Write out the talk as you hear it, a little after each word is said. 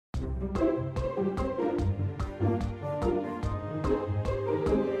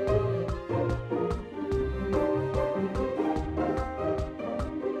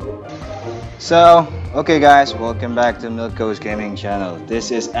So, okay guys, welcome back to Milko's gaming channel.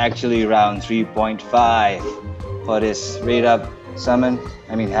 This is actually round 3.5 for this raid up summon,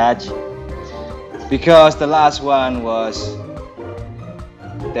 hatch. Because the last one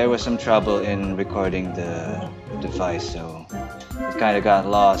there was some trouble in recording the device, so it kind of got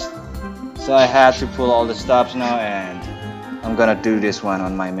lost. So I had to pull all the stops now, and I'm gonna do this one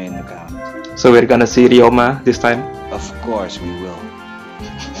on my main account. So we're gonna see Ryoma this time? Of course we will.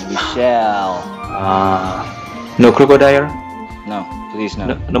 And we shall. No Crocodile? No, please no.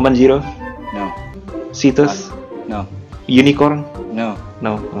 No Manjiro? No. Cetus? No. Unicorn? No.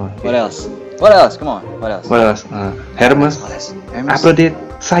 No. Oh, okay. What else? What else? Come on. What else? What else? Hermes? What else? Hermes? Aphrodite?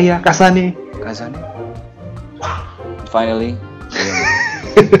 Saya? Kasane? Kazane? Finally,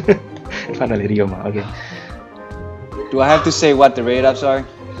 Finally Ryoma, okay. do I have to say what the raid ups are?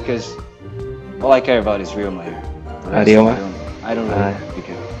 Because all I care about is Ryoma here. Ryoma? I don't really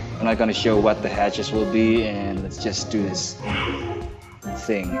because I'm not gonna show what the hatches will be, and let's just do this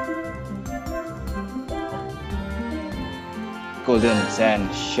thing. Golden Sand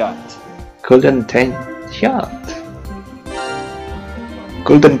Shot. Golden Tank Shot.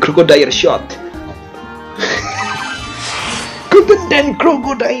 Golden Crocodile Shot. Golden Tank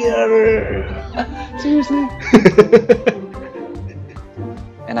Crocodile. Seriously?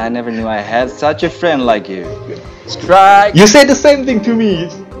 And I never knew I had such a friend like you. Strike! You said the same thing to me.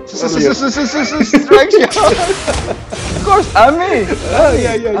 Strike shot! Of course, I'm me!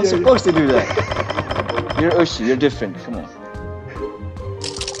 I'm supposed to do that. You're Ushi, you're different, come on.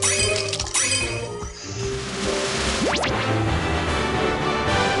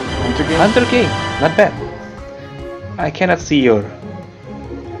 Hunter King, not bad. I cannot see your.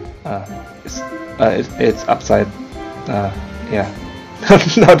 It's upside. Yeah.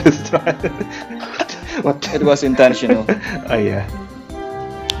 Now this try. What? It was intentional. Oh yeah.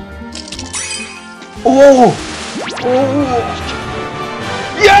 Oh! Oh!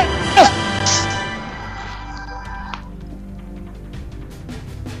 Yes!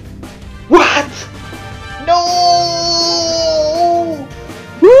 What? No!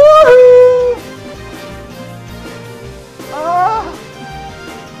 Woohoo!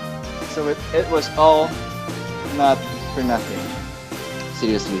 So it was all not for nothing.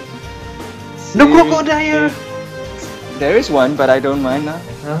 Seriously. No crocodile! There is one, but I don't mind now.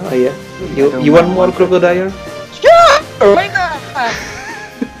 Oh yeah. You want more crocodile? Yeah! Why not?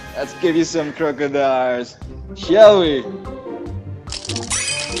 Let's give you some crocodiles, shall we?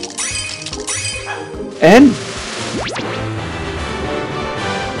 And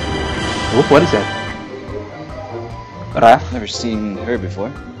oh, what is that? Raf? Never seen her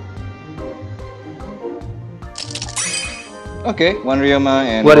before. Okay, one Ryoma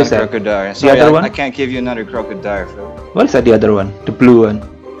and what one is that? crocodile. The Sorry, other one? I can't give you another crocodile. What is that? The other one? The blue one?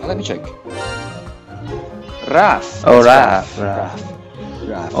 Let me check. Raf. Oh, That's Raf.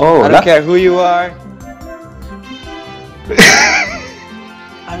 Raf. Oh, I don't care who you are.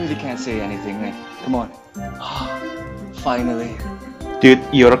 I really can't say anything, man. Come on. Finally. Dude,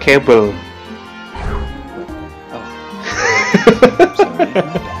 you're a cable. Oh. Sorry, my bad.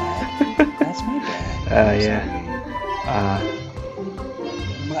 That's my bad. Yeah.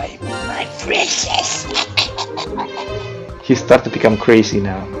 My precious. He start to become crazy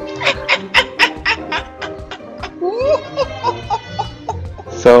now.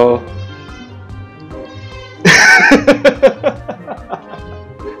 So.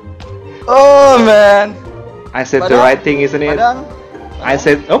 Oh man. I said Padang? the right thing, isn't it? Padang? I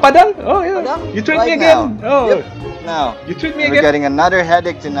said, oh Padang, oh yeah, Padang? you treat Right me again. now. Oh, Yep. Now. you treat me We're again. getting another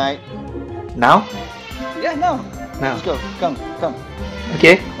headache tonight. Now? Yeah, now. Now. Let's go. Come.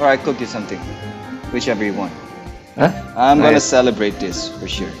 Okay. Or I cook you something. Whichever you want. Huh? I'm gonna Nice. celebrate this for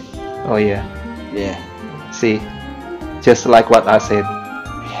sure. Oh yeah. Yeah. See, just like what I said.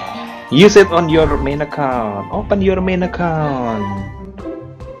 Use it on your main account. Open your main account.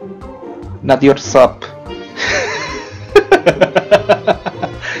 Not your sub.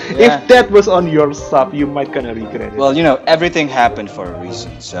 Yeah. If that was on your sub, you might gonna regret it. Well, you know, everything happened for a reason.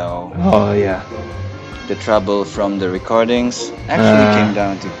 So Oh yeah. the trouble from the recordings actually came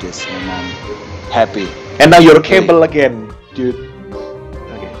down to this, and I'm happy. And now you're cable again, dude.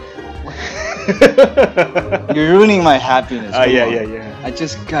 Okay. You're ruining my happiness. Come on. Yeah. I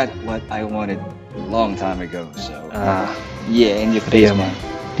just got what I wanted a long time ago. So Ah, yeah, in your face, Ryoma. man.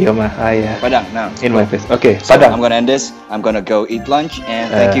 Ryoma, Padang now. in my face. Okay, So Padang. I'm gonna end this. I'm gonna go eat lunch,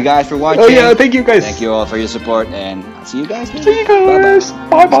 and thank you guys for watching. Oh yeah, thank you guys. Thank you all for your support, and I'll see you guys later. See you guys.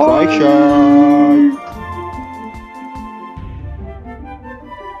 Bye bye. Strike shot.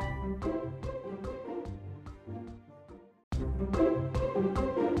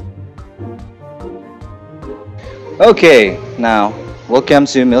 Okay, now welcome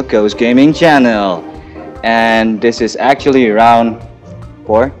to Milko's gaming channel, and this is actually round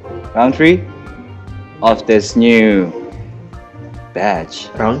 3 of this new badge.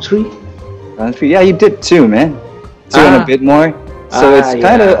 Round 3. Round 3, yeah, you did 2, man. 2 and a bit more. So it's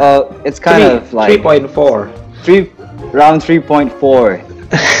kind of like 3.4. round 3.4,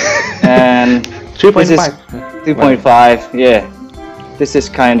 and 3.5. 3.5. Yeah, this is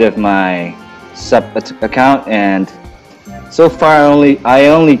kind of my sub account, and so far I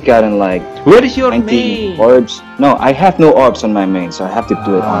only gotten like Where is your 90 main? orbs. No, I have no orbs on my main, so I have to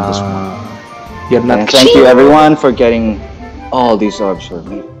do it on this one. You're not. And thank you everyone for getting all these orbs for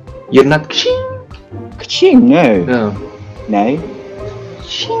me. You're not. Ka-ching. Ka-ching, no. No. No.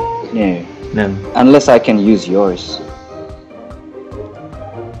 No. No. Unless I can use yours.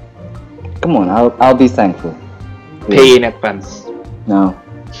 Come on, I'll be thankful. Pay in advance. No.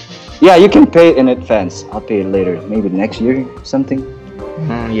 Yeah, you can pay it in advance. I'll pay it later. Maybe next year something.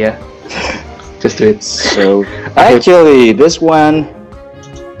 Yeah. Just do it. So actually this one,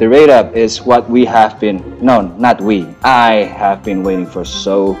 the rate up is what we have been, no, not we, I have been waiting for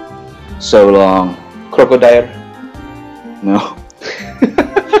so long. Crocodile. No.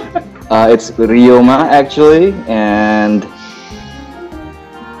 It's Ryoma actually, and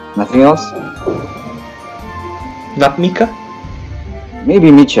nothing else. Not Mika.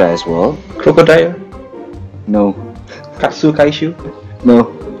 Maybe Micha as well. Crocodile. No. Katsu Kaishu. No,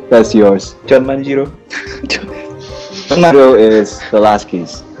 that's yours. John Manjiro. Manjiro is the last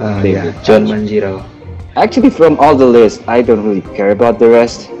keys. Yeah. John Manjiro. Actually, from all the list, I don't really care about the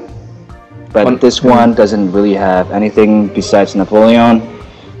rest. But this one doesn't really have anything besides Napoleon.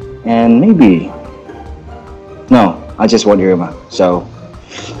 And maybe... No, I just want Ryoma. So,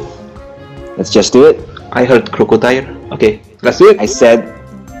 let's just do it. I heard crocodile. Okay, let's do it. I said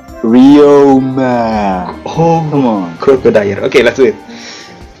Ryoma. Oh, Come on. crocodile. Okay, let's do it.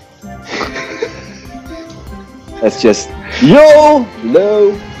 Let's just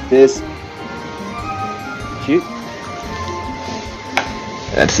YOLO this. Shoot.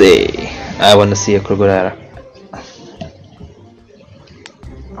 Let's see. I want to see a crocodile.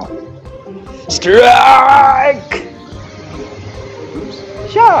 Strike! Oops.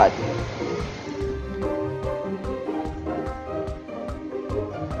 Shot!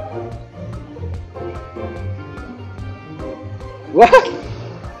 What?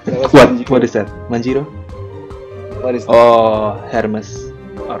 What is that? Manjiro? What is that? Oh, Hermes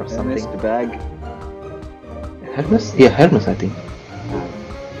or something. The bag. Hermes? Yeah, Hermes, I think.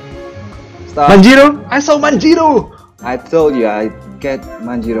 Stop. Manjiro! I saw Manjiro! I told you I get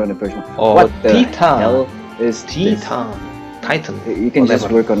Manjiro in the first one. Oh, what the Titan. hell is this? Titan. You can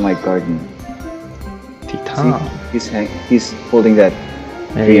just work on my garden. Titan. See, he's holding that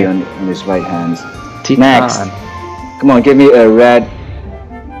tree on his right hand. Titan. Next. Come on, give me a red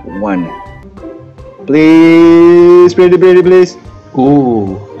one. Please, pretty, please.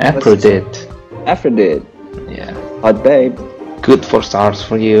 Ooh, Aphrodite. Aphrodite. Yeah. Hot babe. Good 4 stars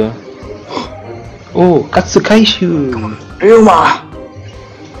for you. Oh, Katsukaishu. Ryoma.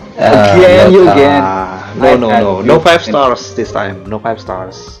 Again, you again. No 5 stars this time. No 5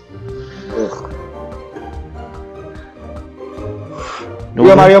 stars. No,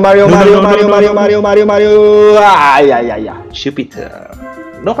 Mario. Ah, yeah. Jupiter.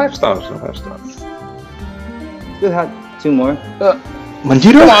 No 5 stars. No 5 stars. Still had 2 more.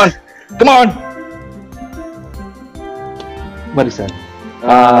 Manjiro. Come on. What is that?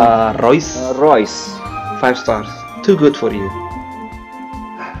 Royce. Royce. 5 stars. Too good for you.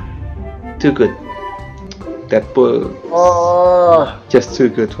 Too good. Deadpool. Oh. Just too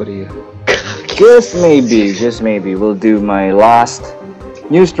good for you. Just maybe we'll do my last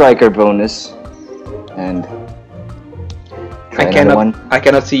new striker bonus, and I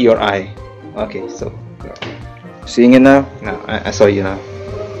cannot see your eye. Okay, so seeing it now. no, I saw you now.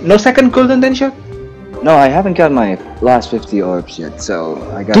 No second golden 10 shot. No, I haven't got my last 50 orbs yet, so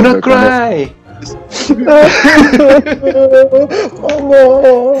I got. Do not cry.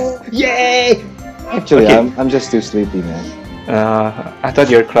 Yay! Actually, Okay. I'm just too sleepy, man. I thought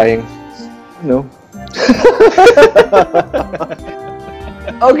you were crying. No.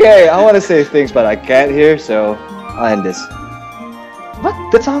 Okay, I want to say things, but I can't hear, so I'll end this. What?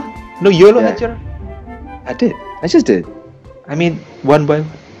 That's all? No YOLO Yeah. lecture? I did. I just did. I mean, one by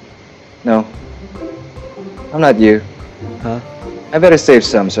No, I'm not you. Huh? I better save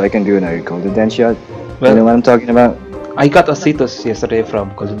some so I can do another golden den shot. You Well, know what I'm talking about? I got a Cetus yesterday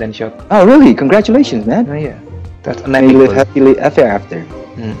from Golden Shot. Oh, really? Congratulations, man. Oh yeah, that's an May you epic live pull. happily ever after.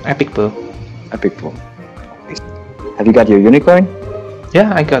 Epic pull. Epic pull. Have you got your unicorn?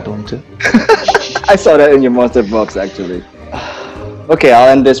 Yeah, I got one too. I saw that in your monster box actually. Okay, I'll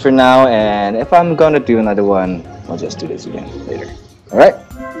end this for now, and if I'm gonna do another one, I'll just do this again later. Alright?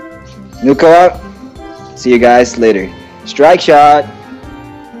 Milko out. See you guys later. Strike shot!